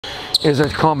is a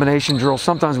combination drill.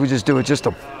 Sometimes we just do it just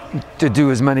to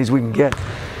do as many as we can get.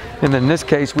 And then in this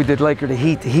case, we did Laker to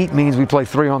Heat. The Heat means we play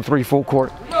 3-on-3 full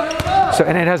court. So,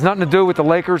 and it has nothing to do with the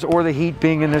Lakers or the Heat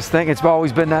being in this thing. It's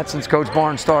always been that since Coach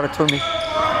Barnes started to me.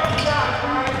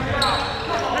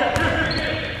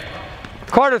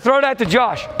 Carter, throw that to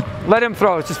Josh. Let him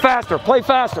throw. It's just faster. Play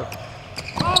faster.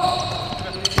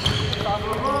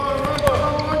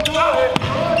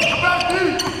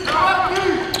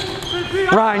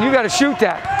 Ryan, you got to shoot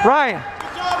that. Ryan.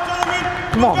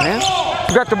 Come on, man.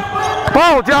 You got the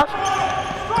ball, Josh.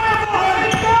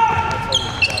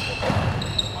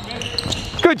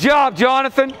 Good job,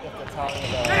 Jonathan.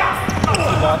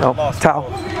 No, towel.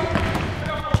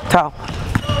 Towel.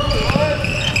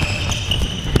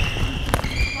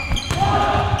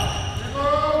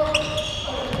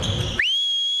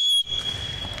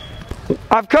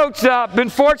 I've coached, been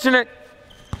fortunate.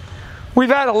 We've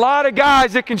had a lot of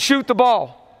guys that can shoot the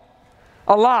ball.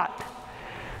 A lot.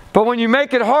 But when you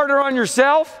make it harder on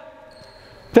yourself,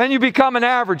 then you become an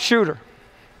average shooter.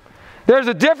 There's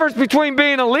a difference between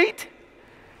being elite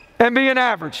and being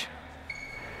average.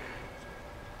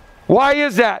 Why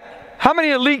is that? How many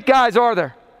elite guys are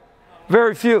there?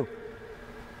 Very few.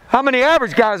 How many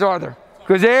average guys are there?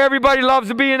 Because everybody loves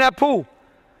to be in that pool.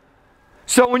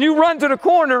 So when you run to the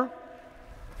corner,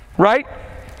 right?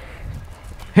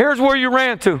 Here's where you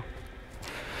ran to.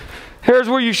 Here's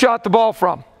where you shot the ball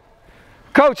from.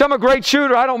 Coach, I'm a great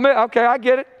shooter. I don't miss. Okay, I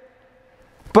get it.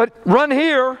 But run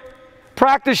here,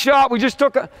 practice shot. We just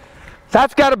took a.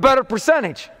 That's got a better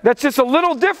percentage. That's just a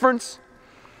little difference,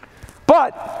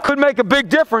 but could make a big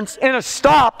difference in a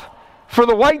stop for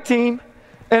the white team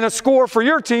and a score for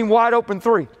your team, wide open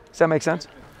three. Does that make sense?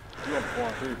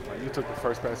 You took the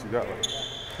first pass you got.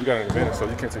 You got an advantage, so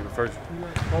you can't take the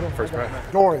first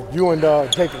pass. Dorian, you and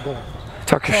Jacob going.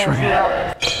 Tuck your string.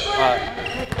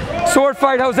 Sword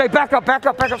fight, Jose. Back up,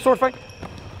 sword fight.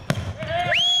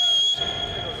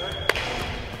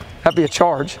 That'd be a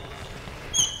charge.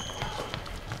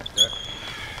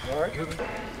 All right.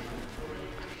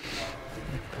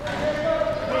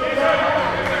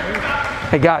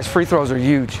 Hey guys, free throws are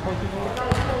huge.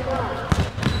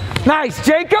 Nice,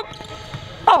 Jacob.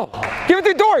 Oh, give it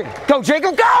to Dorian. Go,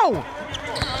 Jacob, go!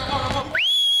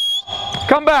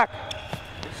 Come back.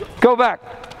 Go back.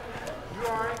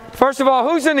 First of all,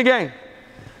 who's in the game?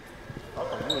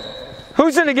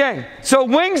 Who's in the game? So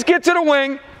wings get to the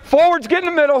wing, forwards get in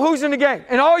the middle. Who's in the game?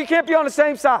 And all you can't be on the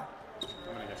same side.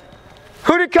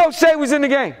 Who did coach say was in the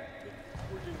game?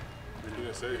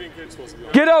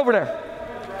 Get over there.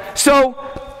 So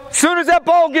as soon as that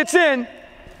ball gets in,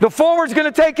 the forward's going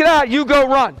to take it out. You go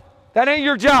run. That ain't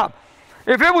your job.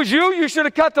 If it was you, you should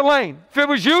have cut the lane. If it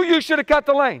was you, you should have cut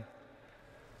the lane.